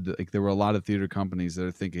 You wanted to, like there were a lot of theater companies that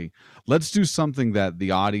are thinking, let's do something that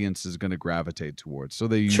the audience is going to gravitate towards. So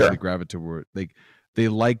they usually Sure. gravitate toward they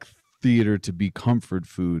like theater to be comfort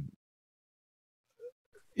food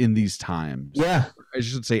in these times. Yeah. I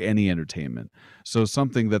should say any entertainment. So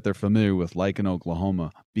something that they're familiar with, like in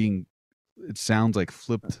Oklahoma, being it sounds like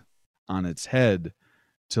flipped on its head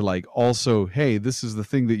to like also, hey, this is the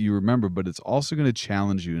thing that you remember, but it's also going to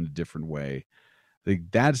challenge you in a different way. Like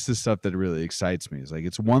that's the stuff that really excites me. It's like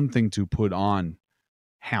it's one thing to put on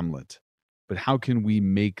Hamlet, but how can we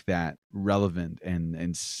make that relevant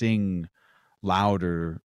and sing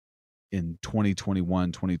louder in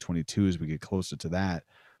 2021, 2022 as we get closer to that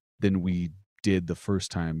than we did the first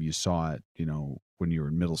time you saw it, when you were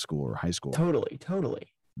in middle school or high school. Totally.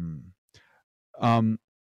 Totally. Hmm.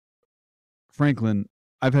 Franklin,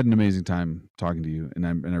 I've had an amazing time talking to you, and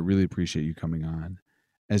I really appreciate you coming on.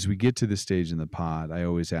 As we get to this stage in the pod, I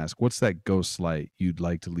always ask, what's that ghost light you'd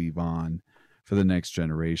like to leave on for the next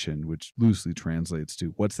generation, which loosely translates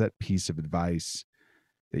to what's that piece of advice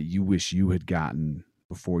that you wish you had gotten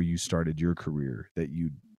before you started your career that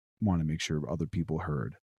you'd want to make sure other people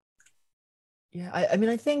heard? Yeah. I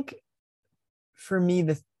mean, I think for me,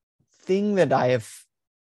 the thing that I've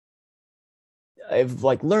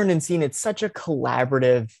like learned and seen, it's such a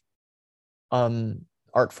collaborative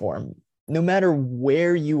art form. No matter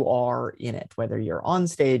where you are in it, whether you're on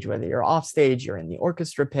stage, whether you're off stage, you're in the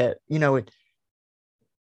orchestra pit,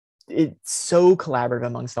 it's so collaborative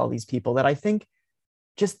amongst all these people that I think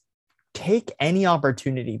just take any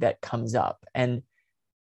opportunity that comes up. And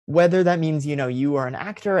whether that means, you are an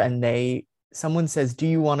actor and someone says, do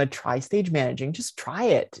you want to try stage managing? Just try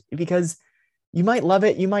it, because you might love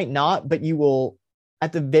it, you might not, but you will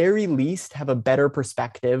at the very least have a better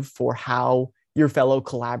perspective for how your fellow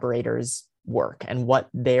collaborators work and what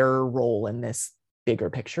their role in this bigger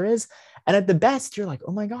picture is. And at the best, you're like,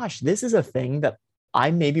 oh my gosh, this is a thing that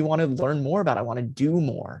I maybe want to learn more about. I want to do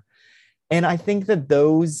more. And I think that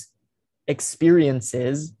those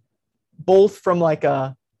experiences, both from like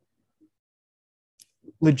a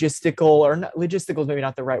logistical is maybe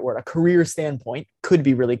not the right word, a career standpoint, could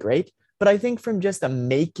be really great. But I think from just a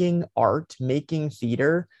making art, making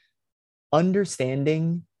theater,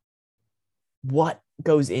 understanding what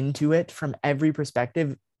goes into it from every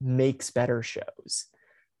perspective makes better shows.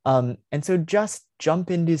 And so just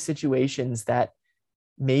jump into situations that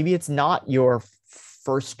maybe it's not your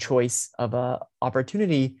first choice of a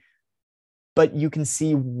opportunity, but you can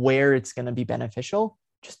see where it's going to be beneficial.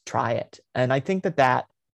 Just try it. And I think that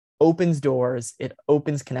opens doors, it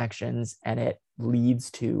opens connections, and it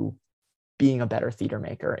leads to being a better theater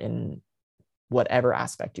maker in whatever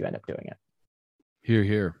aspect you end up doing it. Hear,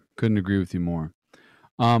 hear. Couldn't agree with you more.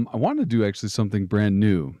 I want to do actually something brand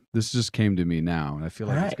new. This just came to me now, and I feel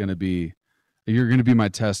like it's going to be, you're going to be my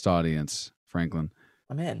test audience, Franklin.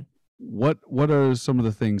 I'm in. What are some of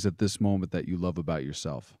the things at this moment that you love about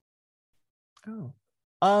yourself? Oh,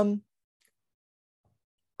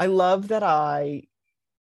 I love that I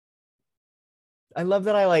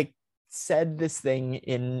like said this thing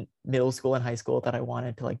in middle school and high school that I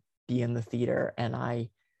wanted to like be in the theater, and I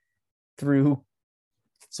through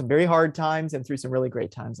some very hard times and through some really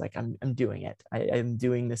great times, like I'm doing it. I'm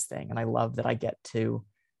doing this thing, and I love that I get to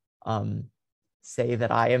say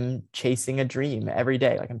that I am chasing a dream every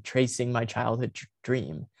day, like I'm tracing my childhood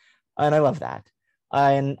dream, and I love that.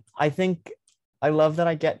 And I think I love that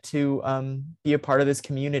I get to be a part of this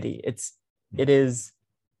community. It is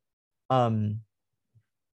um,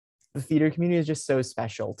 the theater community is just so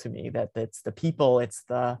special to me that it's the people, it's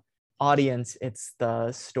the audience, it's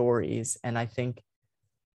the stories, and I think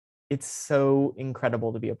it's so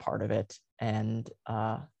incredible to be a part of it. And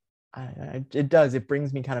it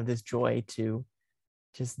brings me kind of this joy to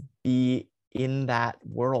just be in that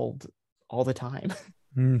world all the time.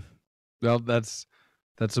 Mm. Well, that's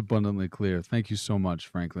abundantly clear. Thank you so much,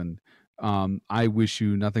 Franklin. I wish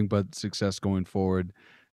you nothing but success going forward.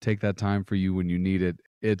 Take that time for you when you need it.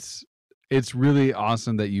 It's really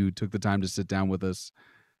awesome that you took the time to sit down with us.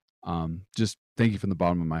 Just thank you from the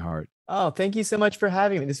bottom of my heart. Oh, thank you so much for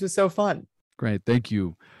having me. This was so fun. Great. Thank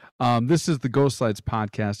you. This is the Ghost Slides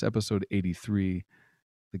podcast, episode 83.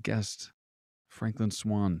 The guest, Franklin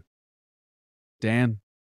Swann. Dan,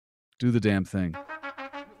 do the damn thing.